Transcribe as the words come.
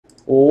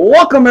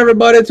Welcome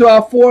everybody to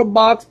our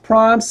 4-box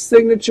Prime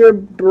Signature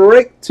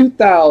Break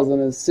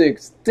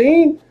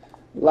 2016.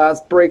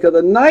 Last break of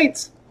the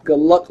night. Good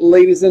luck,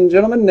 ladies and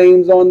gentlemen.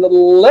 Names on the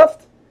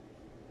left.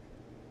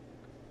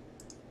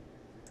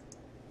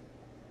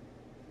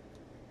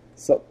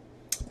 So,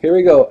 here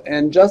we go.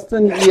 And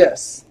Justin,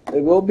 yes,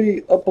 it will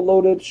be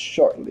uploaded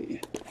shortly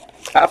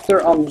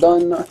after I'm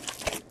done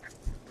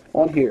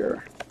on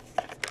here.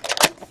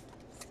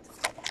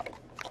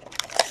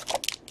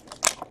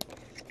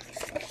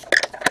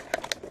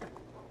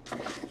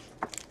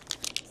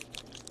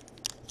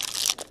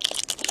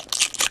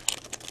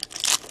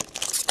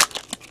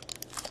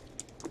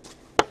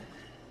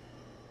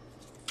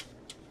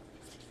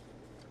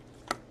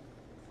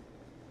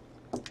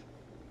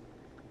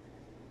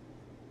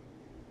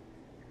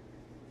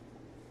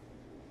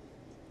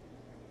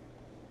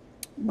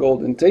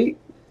 Golden Tate,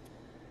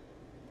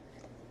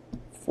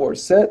 4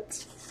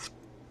 sets.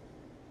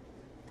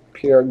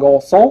 Pierre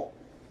Garçon,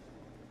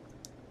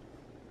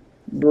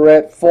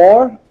 Brett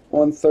Favre,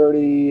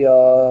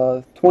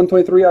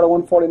 123 out of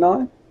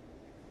 149.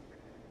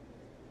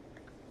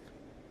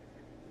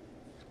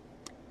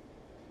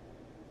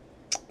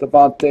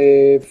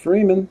 Devontae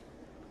Freeman.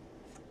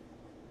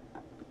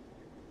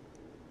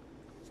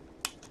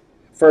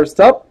 First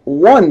up,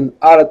 1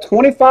 out of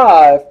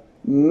 25,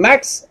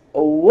 Max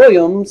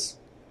Williams,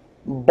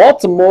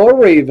 Baltimore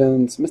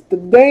Ravens.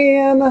 Mr.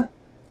 Dan,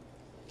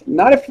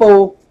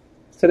 94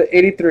 to the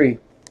 83.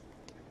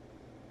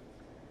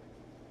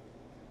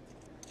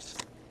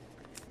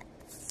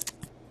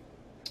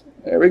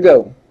 There we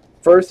go.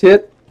 First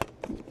hit.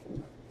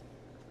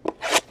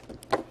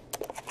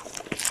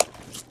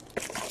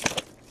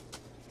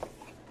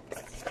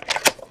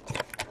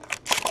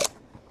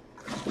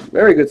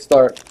 Very good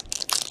start.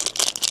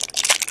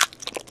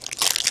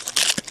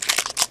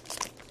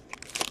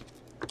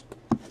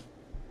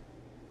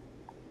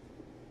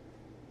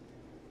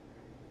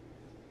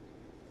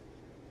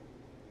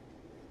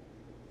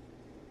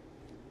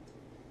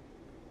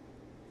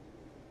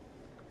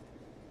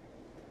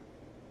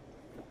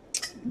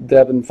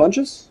 Devin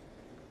Funchess,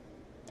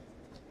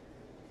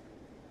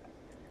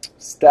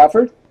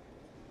 Stafford,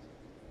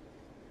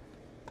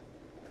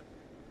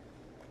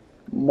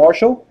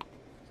 Marshall,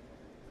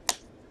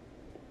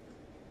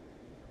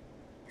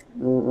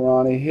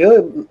 Ronnie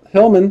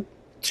Hillman,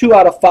 2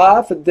 out of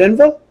 5 for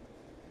Denver.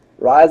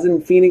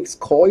 Rising Phoenix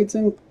Coins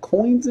and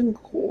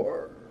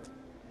Core.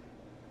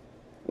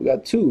 We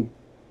got 2.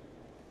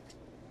 Let's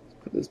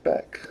put this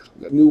back.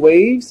 We got New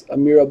Waves,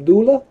 Amir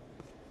Abdullah.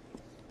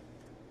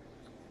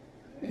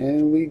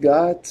 And we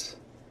got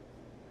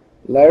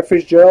Larry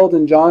Fitzgerald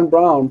and John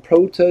Brown,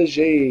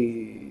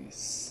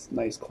 proteges.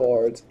 Nice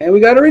cards. And we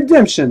got a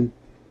redemption.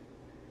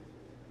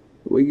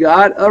 We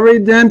got a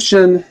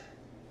redemption.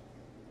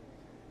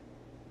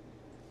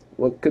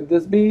 What could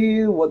this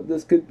be? What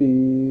this could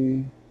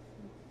be?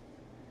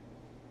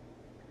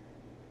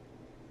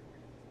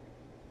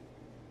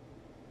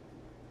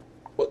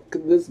 What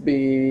could this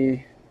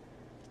be?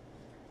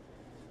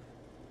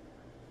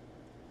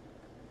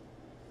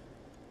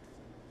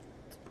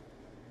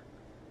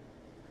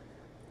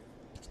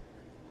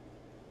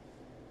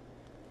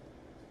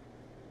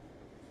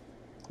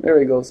 There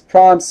he goes.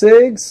 Prime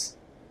Sigs.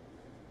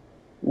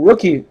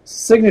 Rookie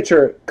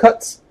Signature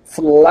Cuts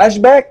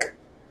Flashback.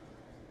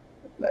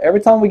 Every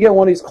time we get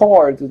one of these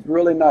cards, it's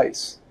really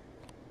nice.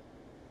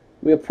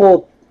 We have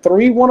pulled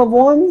 3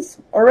 1-of-1s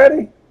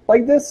already,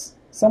 like this.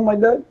 Something like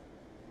that.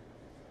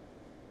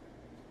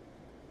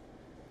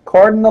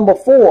 Card number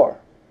 4.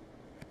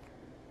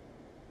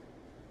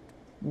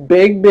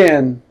 Big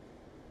Ben.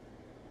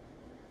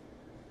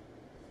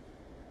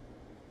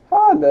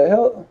 How the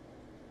hell?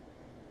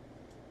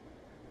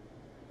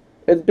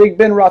 It's Big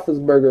Ben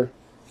Roethlisberger.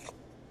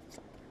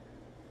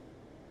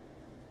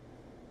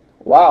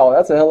 Wow,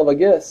 that's a hell of a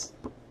guess.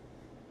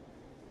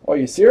 Are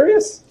you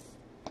serious?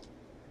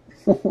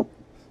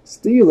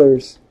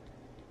 Steelers.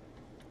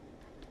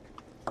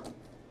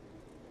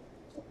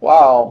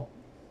 Wow.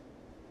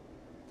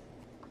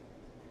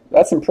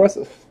 That's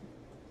impressive.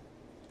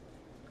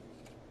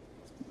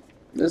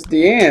 This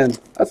Deanne.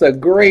 That's a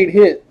great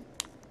hit.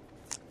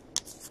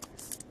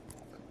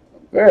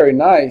 Very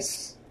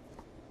nice.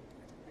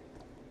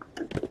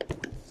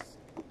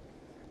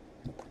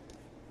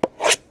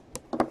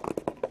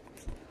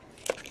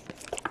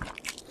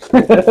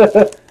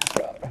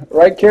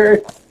 Right,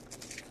 Carrie?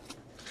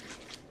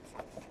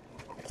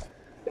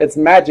 It's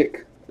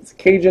magic. It's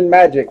Cajun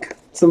magic.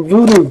 Some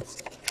voodoo.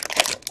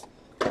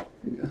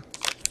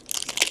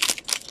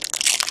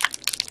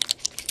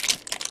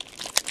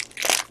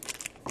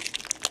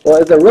 Well,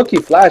 it's the rookie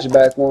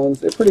flashback ones.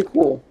 They're pretty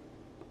cool.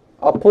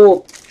 I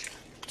pulled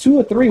 2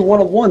 or 3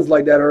 1-of-1s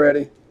like that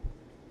already.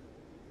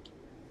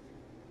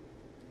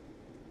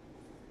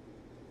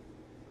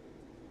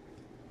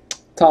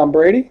 Tom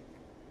Brady.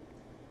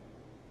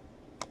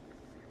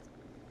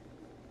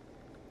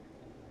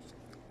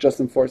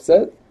 Justin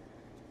Forsett,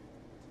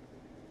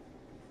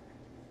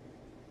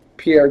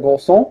 Pierre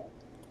Garçon,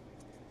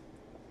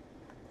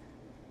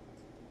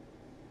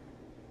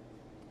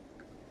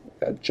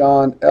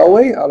 John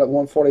Elway out of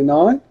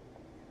 149.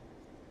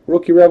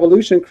 Rookie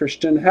Revolution,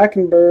 Christian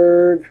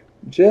Hackenberg,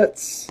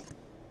 Jets.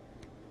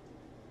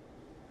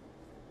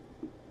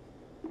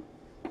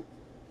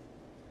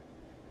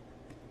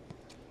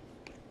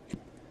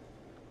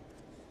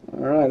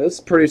 Alright, this is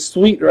pretty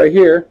sweet right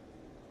here.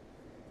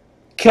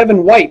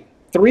 Kevin White,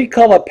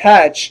 3-color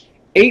patch,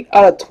 8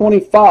 out of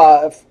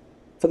 25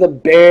 for the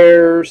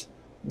Bears.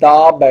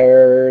 Da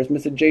Bears,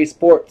 Mr. J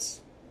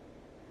Sports.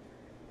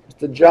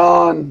 Mr.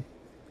 John,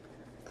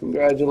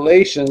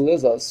 congratulations. This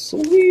is a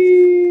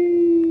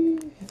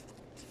sweet.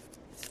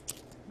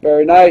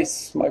 Very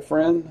nice, my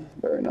friend.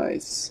 Very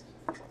nice.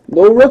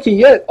 No rookie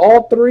yet.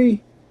 All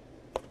 3.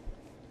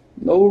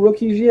 No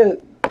rookies yet.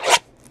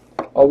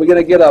 Are we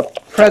going to get a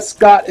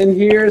Prescott in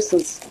here?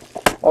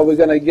 Are we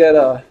going to get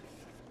a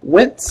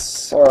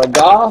Wentz or a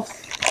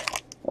Goff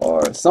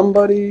or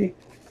somebody?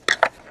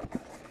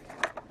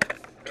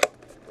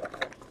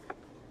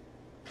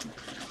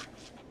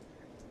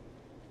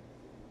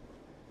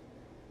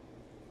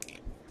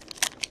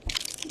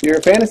 Your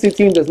fantasy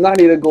team does not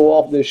need to go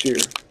off this year.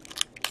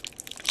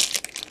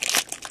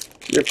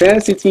 Your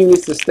fantasy team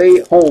needs to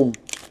stay home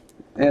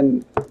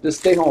and just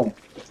stay home.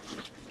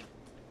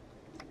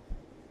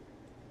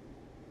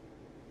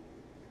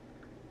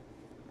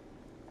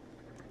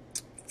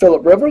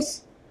 Phillip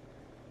Rivers.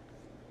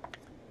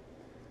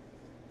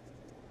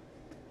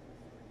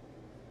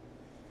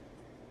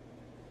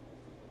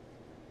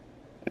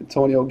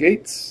 Antonio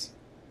Gates.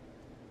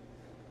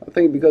 I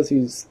think because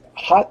he's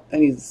hot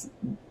and he's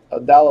a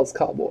Dallas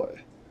Cowboy.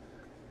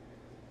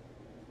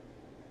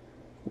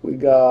 We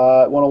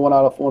got 101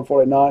 out of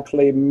 149,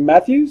 Clay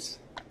Matthews.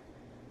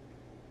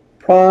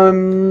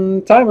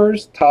 Prime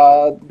timers,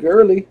 Todd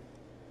Gurley.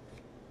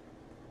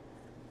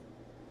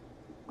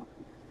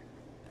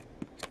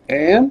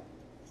 And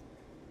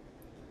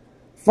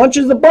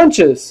Funches of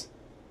Bunches,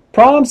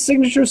 Prime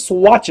Signature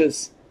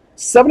Swatches,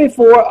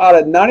 74 out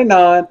of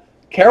 99,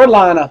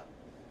 Carolina.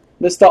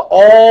 Mr.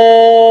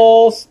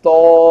 All-Star.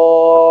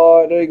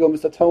 There you go,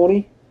 Mr.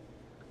 Tony.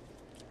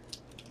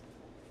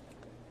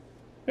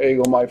 There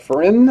you go, my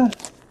friend.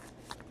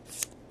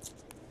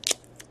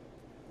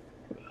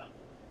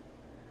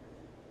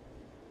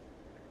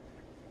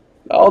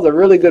 That was a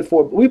really good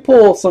 4. We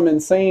pulled some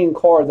insane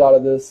cards out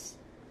of this.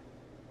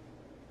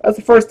 That's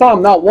the first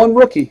time, not one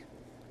rookie.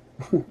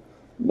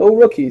 No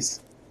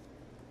rookies.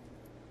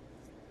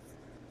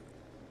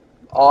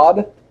 Odd.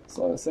 That's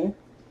what I say.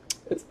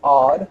 It's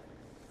odd.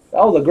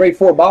 That was a great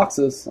 4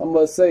 boxes. I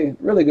must say,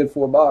 really good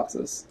 4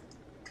 boxes.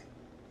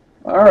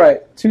 All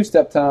right,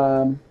 2-step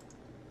time.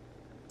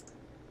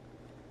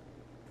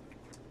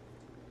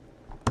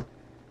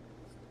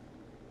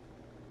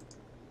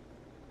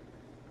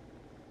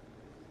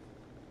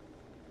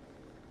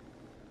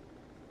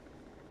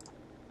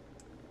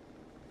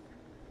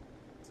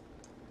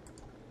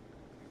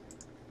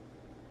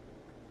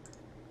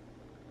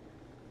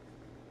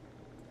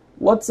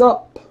 What's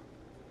up?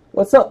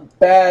 What's up,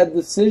 Bad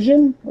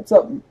Decision? What's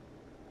up?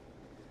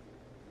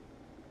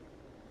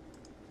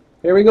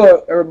 Here we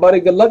go, everybody.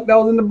 Good luck. That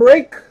was in the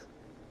break.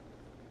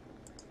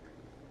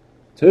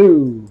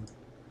 2,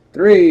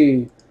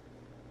 3,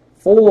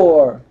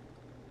 4.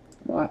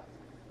 What?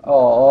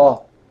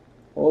 Oh,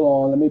 hold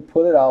on. Let me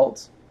put it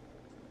out.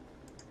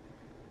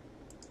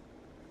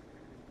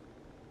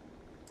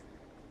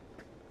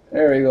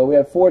 There we go. We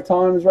have 4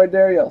 times right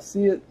there. Y'all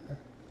see it?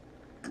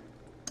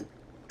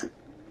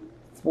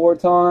 4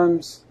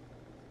 times.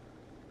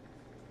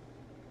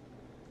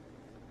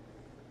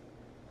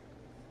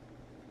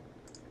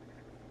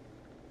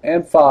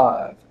 And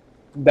 5.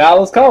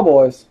 Dallas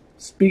Cowboys.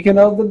 Speaking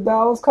of the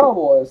Dallas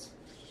Cowboys.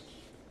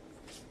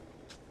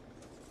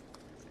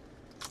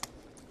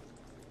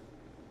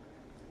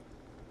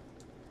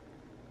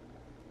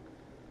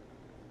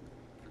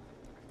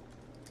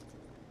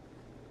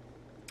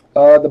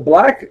 The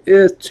black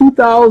is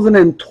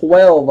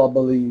 2012, I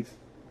believe.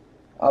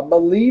 I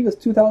believe it's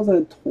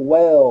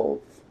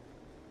 2012.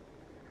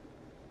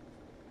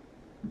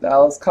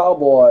 Dallas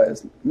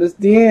Cowboys. Miss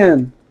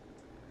Deanne.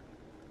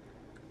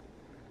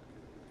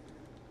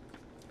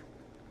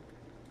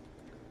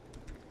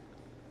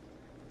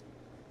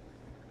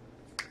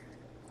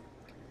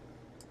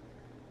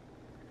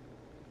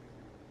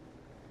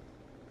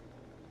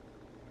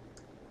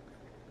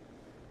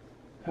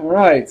 All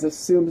right, let's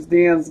see if Miss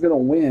Deanne's going to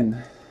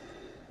win.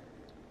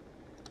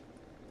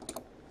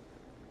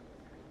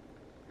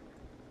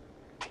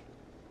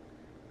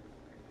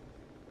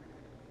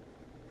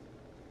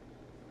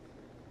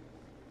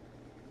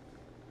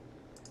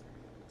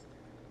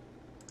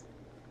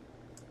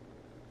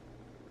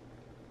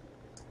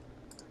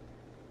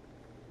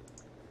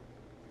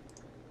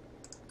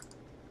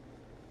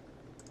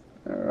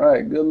 All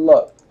right, good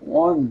luck.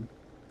 1,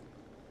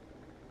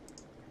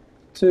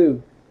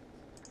 2,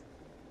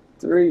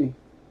 3,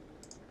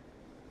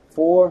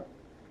 4,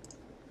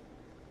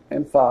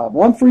 and 5.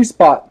 1 free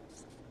spot.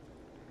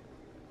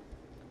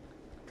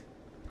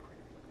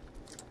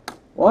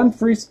 1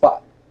 free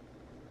spot.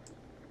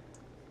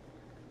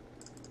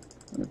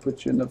 Let me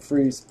put you in the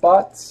free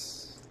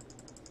spots.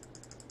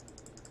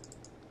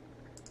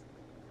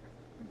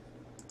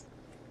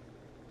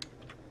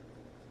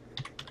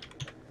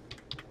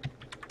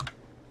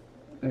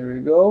 There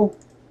we go.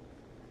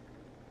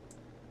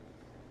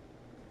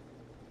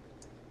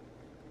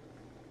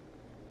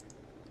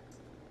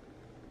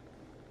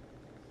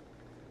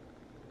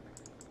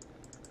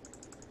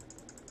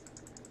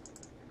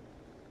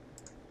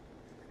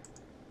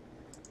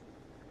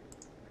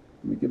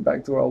 Let me get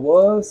back to where I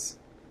was.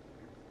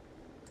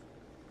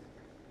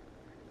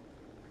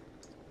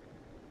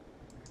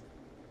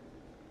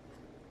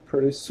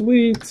 Pretty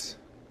sweet.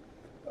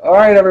 All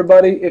right,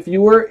 everybody. If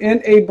you were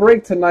in a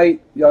break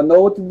tonight, y'all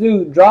know what to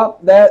do.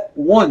 Drop that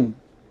one.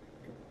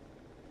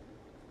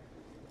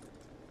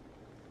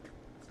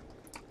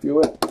 Do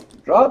it.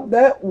 Drop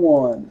that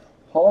one.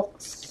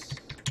 Hawks.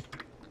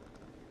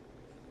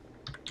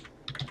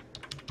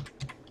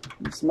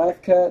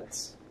 Smack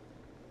Cats.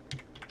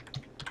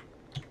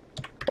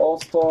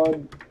 All-Star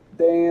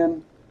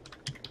Dan.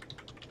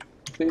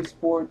 J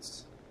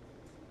Sports.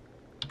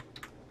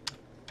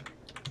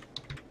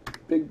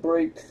 Big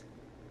Break.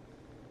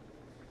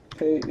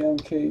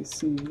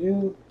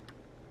 KMKCU.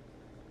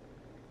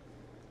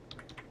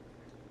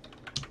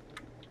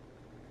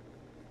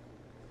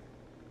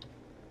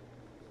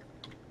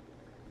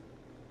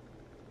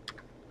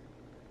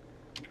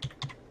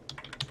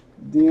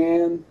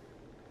 Dan.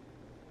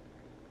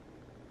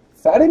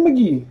 Fatty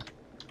McGee.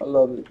 I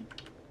love it.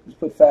 Just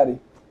put Fatty.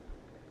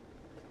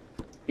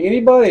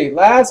 Anybody?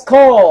 Last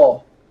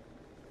call.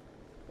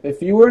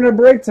 If you were in a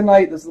break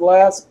tonight, this is the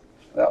last.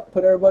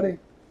 Put everybody.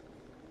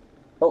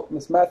 Oh,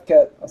 Miss Math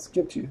Cat, I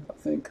skipped you, I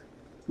think.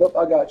 Nope,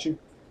 I got you.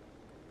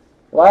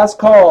 Last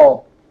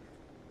call.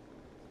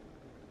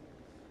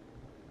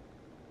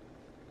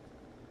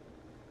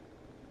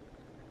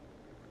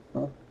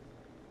 Huh?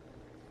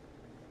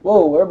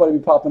 Whoa, everybody be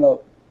popping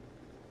up.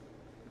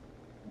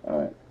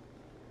 Alright.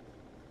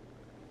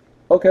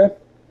 Okay.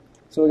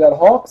 So we got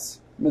Hawks,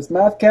 Miss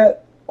Math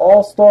Cat,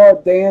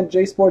 All-Star, Dan,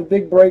 J Sports,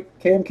 Big Break,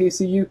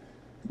 KMKCU,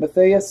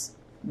 Matthias,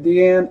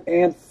 Deanne,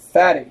 and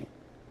Fatty.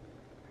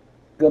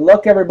 Good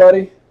luck,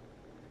 everybody.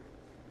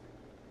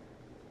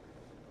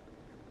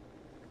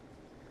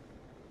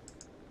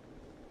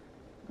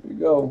 Here we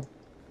go.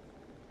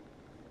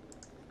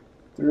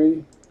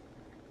 3,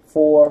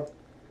 4,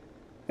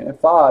 and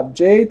 5.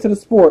 J to the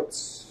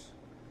sports.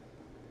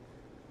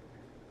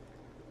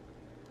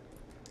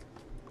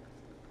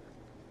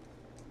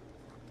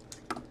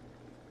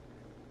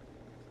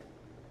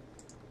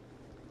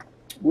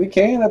 We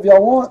can, if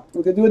y'all want.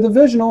 We could do a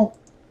divisional.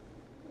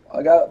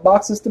 I got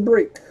boxes to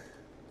break.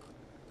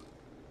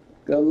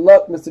 Good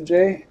luck, Mr.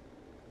 J.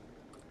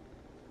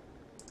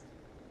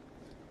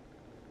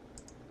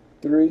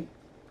 3,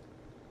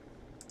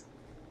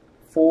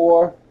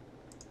 4,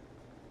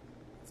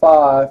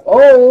 5.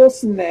 Oh,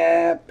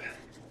 snap.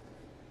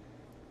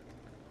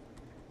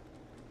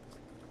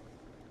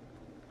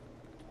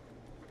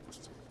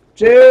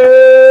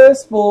 J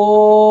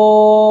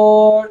Sports.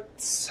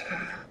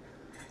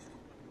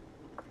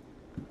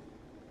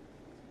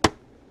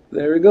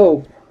 There we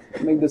go.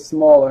 Make this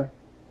smaller.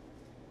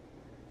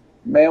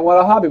 Man, what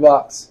a hobby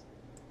box.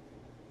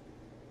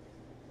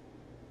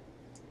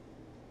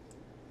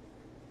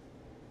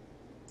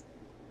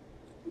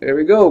 There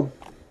we go.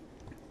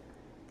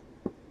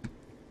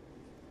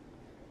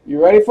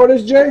 You ready for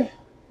this, Jay?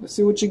 Let's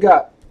see what you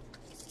got.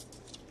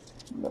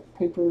 The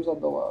papers on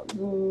the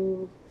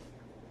wall.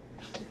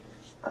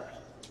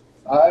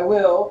 I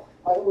will.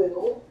 I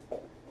will.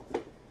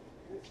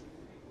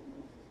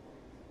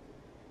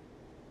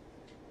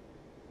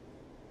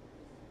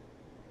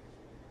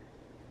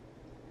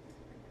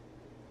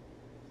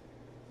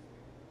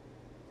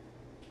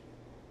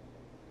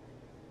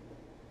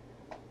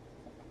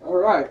 All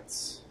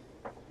right.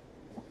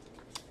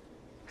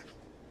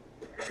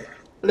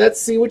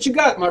 Let's see what you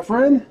got, my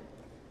friend.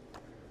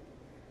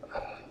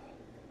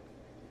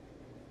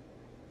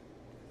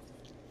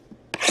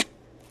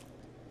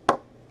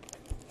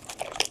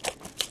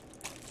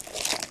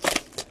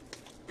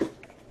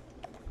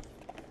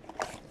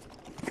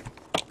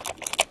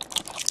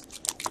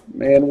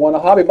 Man won a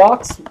hobby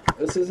box.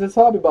 This is his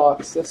hobby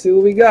box. Let's see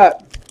what we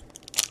got.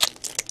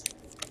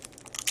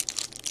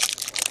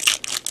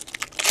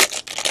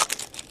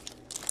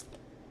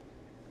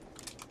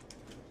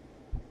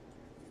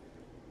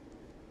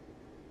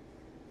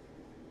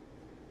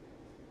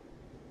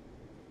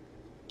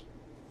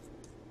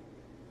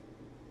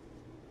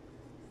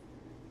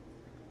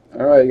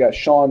 All right, you got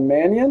Sean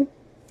Mannion,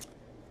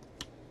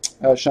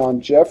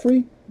 Sean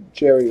Jeffrey,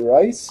 Jerry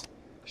Rice,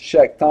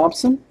 Shaq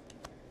Thompson,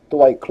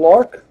 Dwight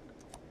Clark,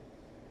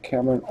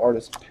 Cameron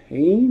Artis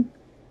Payne.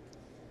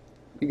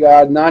 You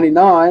got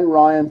 99,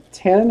 Ryan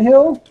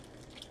Tannehill.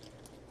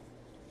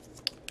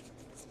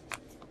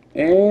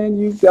 And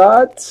you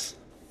got,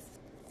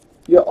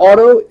 your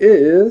auto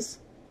is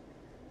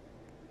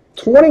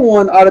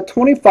 21 out of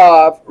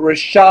 25,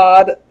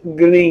 Rashad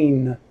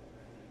Green.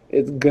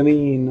 It's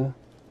Green.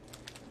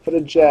 For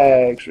the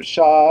Jags,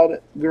 Rashad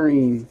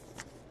Green.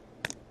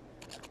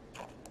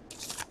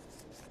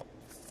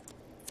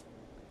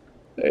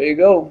 There you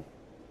go.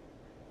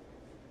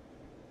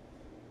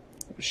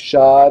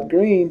 Rashad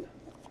Green.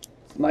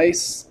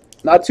 Nice.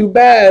 Not too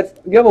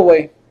bad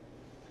giveaway.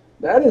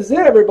 that is it,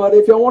 everybody.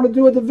 If y'all want to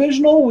do a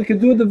divisional, we can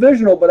do a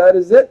divisional, but that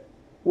is it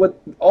with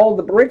all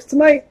the breaks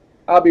tonight.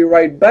 I'll be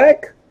right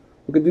back.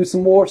 We can do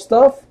some more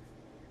stuff.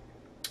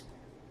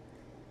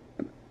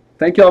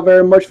 Thank y'all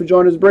very much for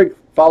joining this break.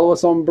 Follow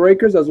us on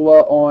Breakers as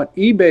well on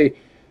eBay.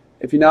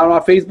 If you're not on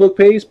our Facebook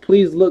page,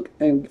 please look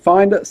and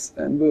find us,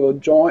 and we will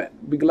join.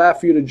 Be glad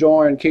for you to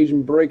join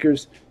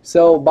Cajunbreakers.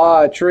 Sell,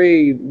 buy,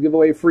 trade, give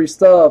away free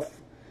stuff,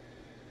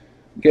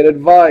 get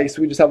advice.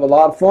 We just have a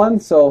lot of fun.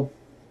 So,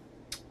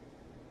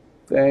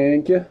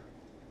 thank you.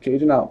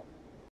 Cajun out.